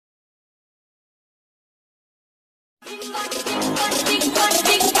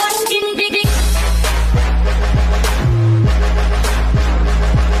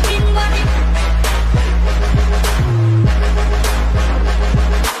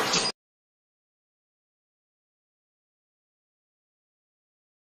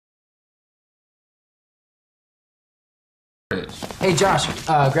Hey Josh,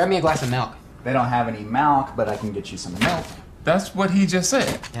 grab me a glass of milk. They don't have any milk, but I can get you some milk. That's what he just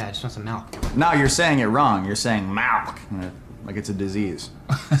said. Yeah, I just want some milk. No, you're saying it wrong. You're saying milk, like it's a disease.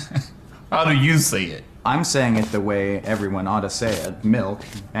 How do you say it? I'm saying it the way everyone ought to say it. Milk,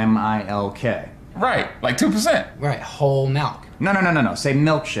 M-I-L-K. Right, like 2%. Right, whole milk. No. Say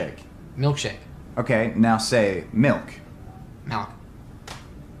milkshake. Milkshake. Okay, now say milk. Milk.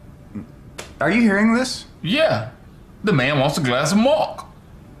 Are you hearing this? Yeah. The man wants a glass of milk.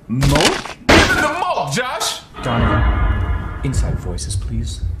 Milk? Give him the milk, Josh! Donovan, inside voices,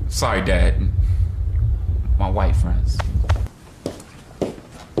 please. Sorry, Dad. My white friends.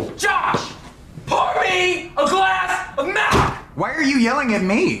 Josh! Pour me a glass of milk! Why are you yelling at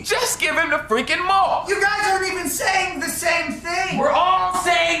me? Just give him the freaking milk! You guys aren't even saying the same thing! We're all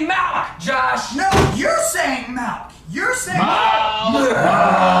saying milk, Josh! No, you're saying milk! You're saying Milk!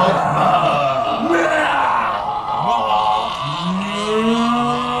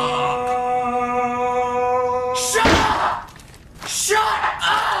 Shut up! Shut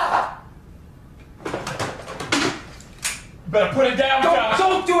up! Better put it down, Josh!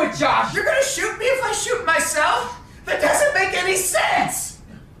 Don't do it, Josh! You're gonna shoot me if I shoot myself? That doesn't make any sense!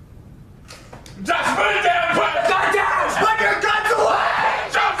 Josh, put it down! Put it Gun down! Put your guns away!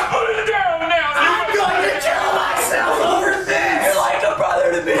 Josh, put it down now! I'm going to kill myself over this! You're like a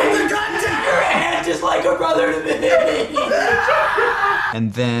brother to me! Put the gun down! Your aunt is like a brother to me!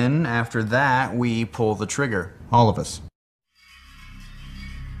 And then, after that, we pull the trigger. All of us.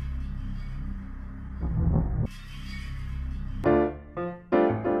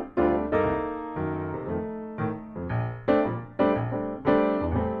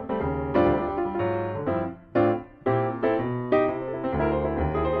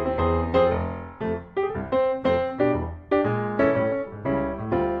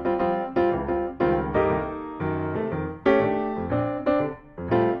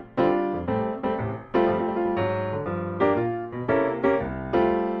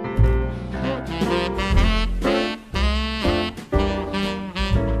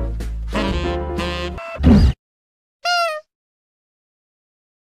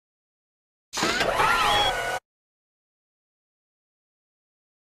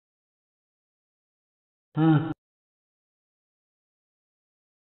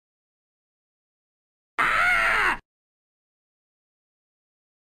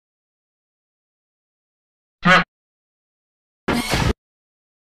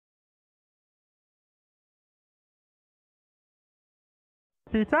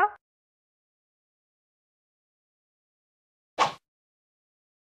 Pizza?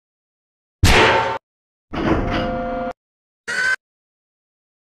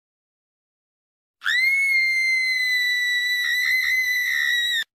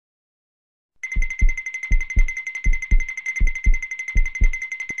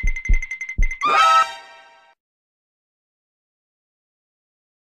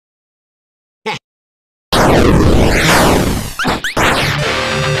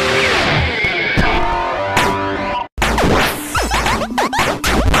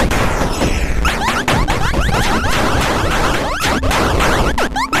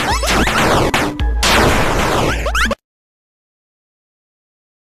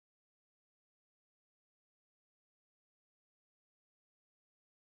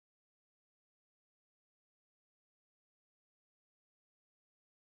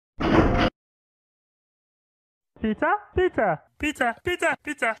 Pizza? Pizza! Pizza! Pizza!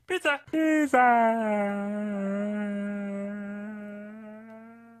 Pizza! Pizza! Pizza!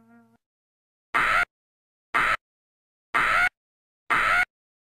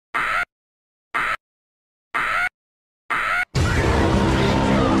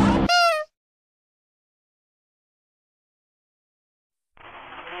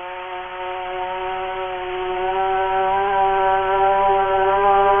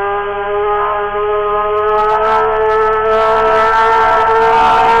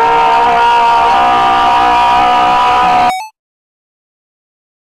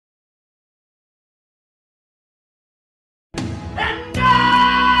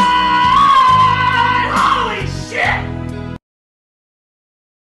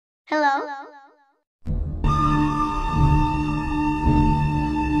 Hello?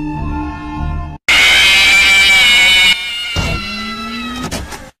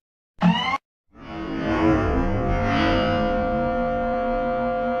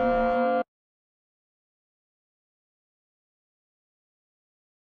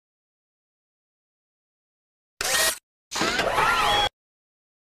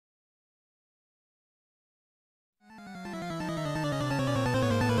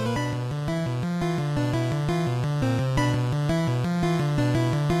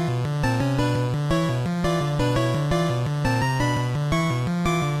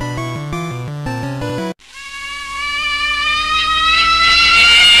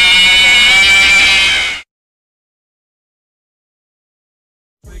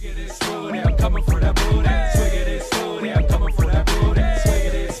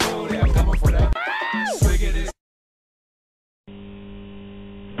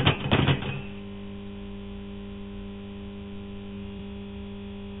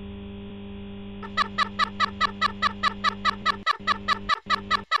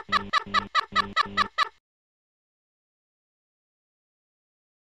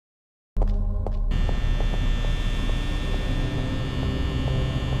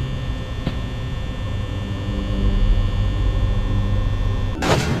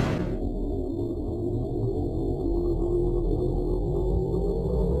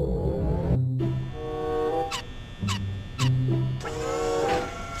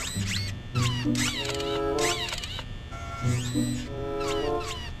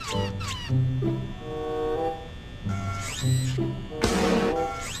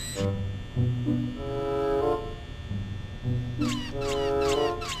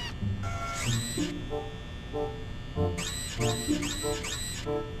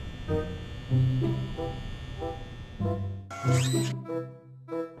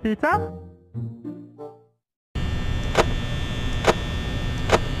 Pizza?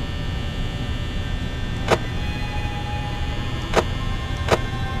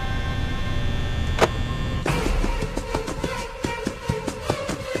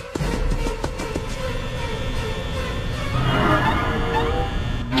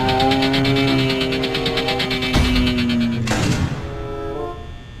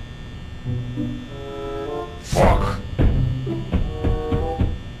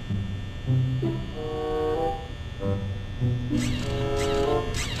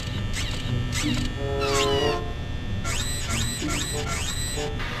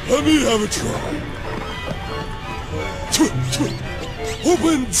 Let me have a try.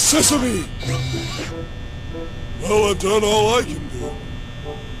 Open sesame! Well, I've done all I can do.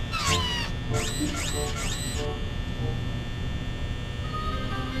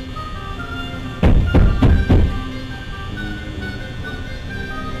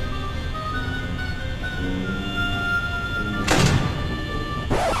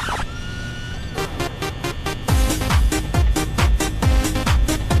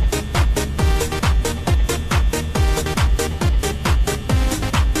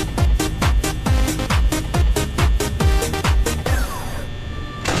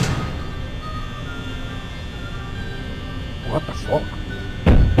 What the fuck?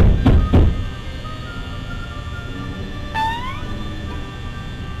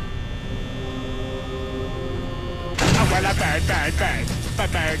 Well, a bird, bird, bird.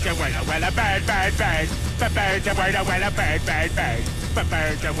 But birds are well, a bird, bird, bird. But birds are well, a bird, bird, bird. But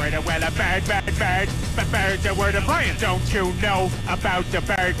birds are well, a bird, bird, bird. But birds are word of lion. Don't you know about the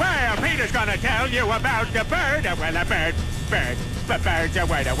bird? Well, Peter's gonna tell you about the bird. Well, a bird, bird. But birds are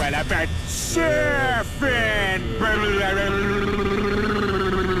well, a bird. Surfing.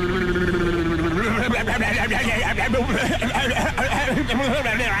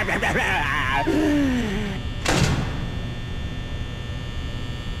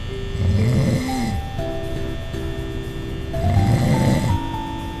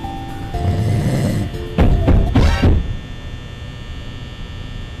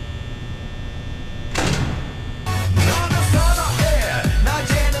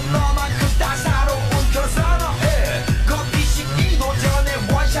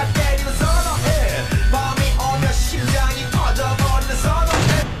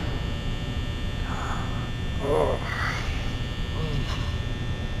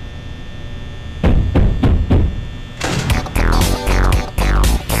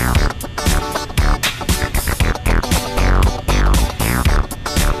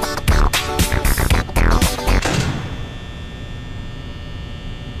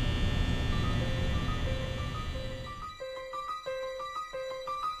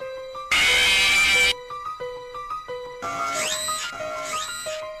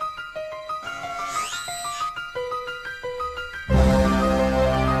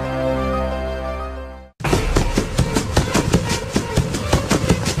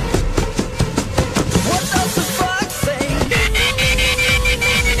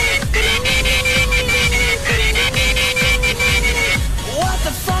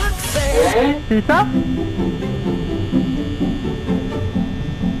 Pizza?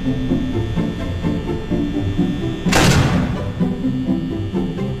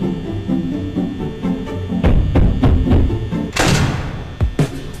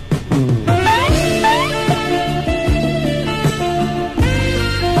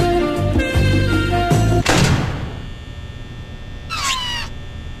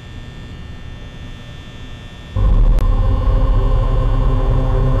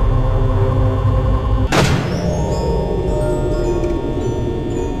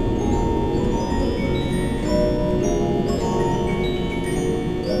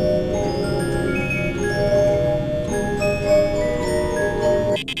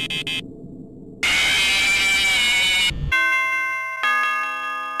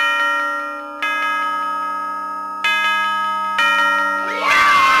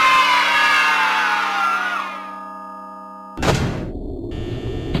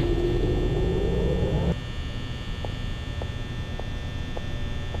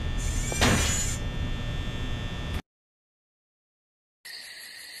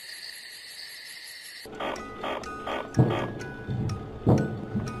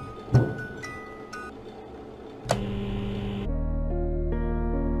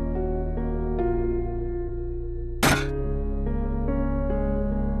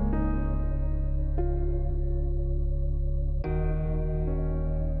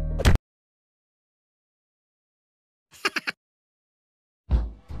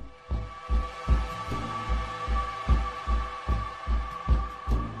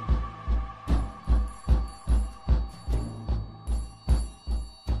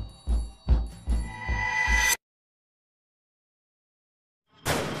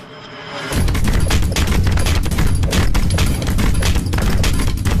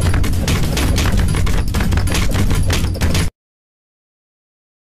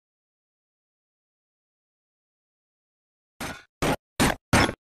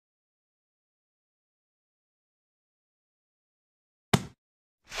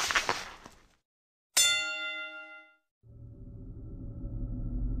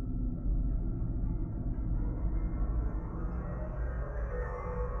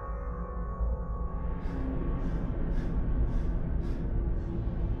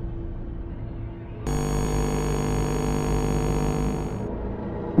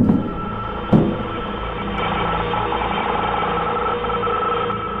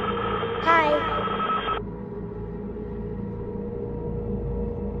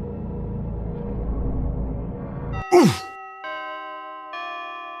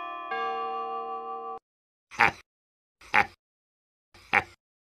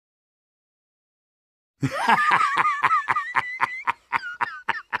 I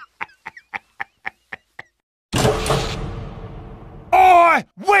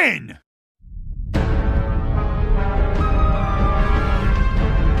win!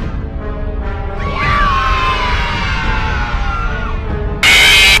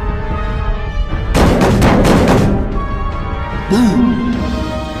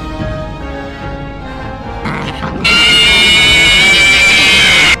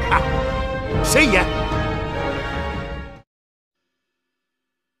 See ya!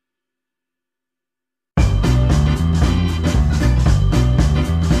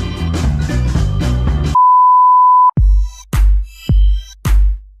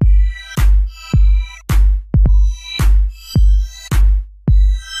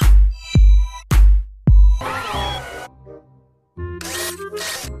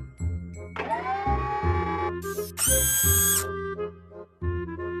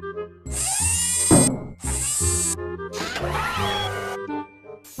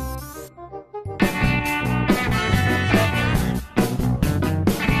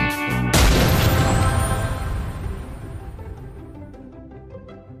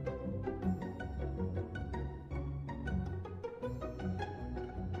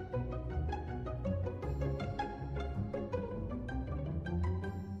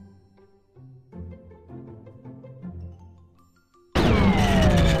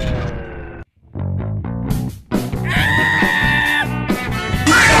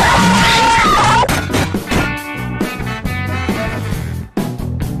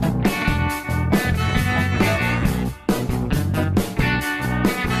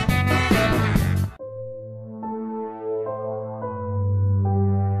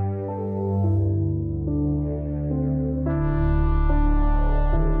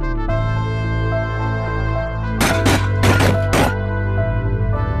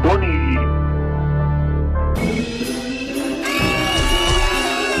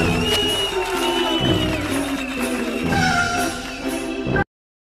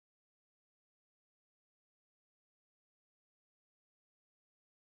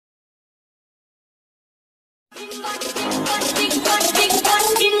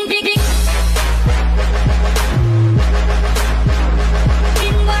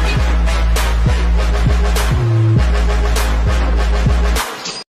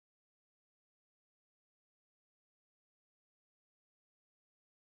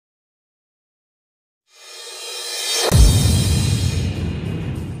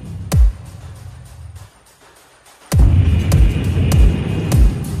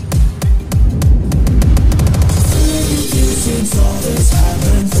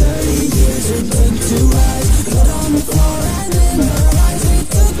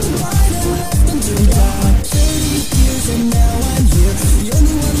 The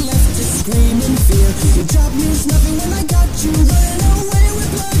only one left to scream in fear. Your job means nothing when I